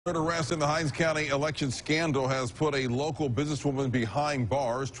Third arrest in the Hinds County election scandal has put a local businesswoman behind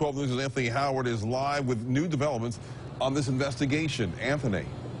bars. 12 News' Anthony Howard is live with new developments on this investigation. Anthony.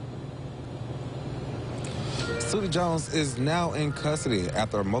 Sudi Jones is now in custody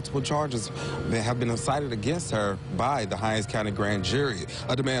after multiple charges have been cited against her by the Hinds County grand jury.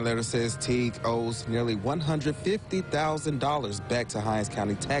 A demand letter says Teague owes nearly $150,000 back to Hinds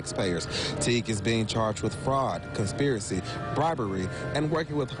County taxpayers. Teague is being charged with fraud, conspiracy, bribery, and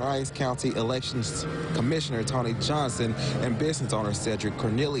working with Hinds County Election Commissioner Tony Johnson and business owner Cedric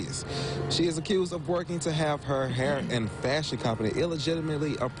Cornelius. She is accused of working to have her hair and fashion company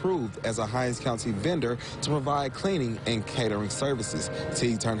illegitimately approved as a Hinds County vendor to provide cleaning and catering services.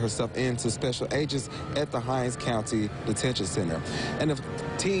 Teague turned herself in to special agents at the Hinds County Detention Center. And if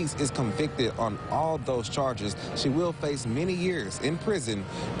Teague is convicted on all those charges, she will face many years in prison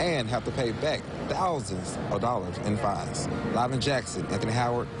and have to pay back thousands of dollars in fines. Live in Jackson, Anthony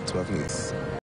Howard, 12 News.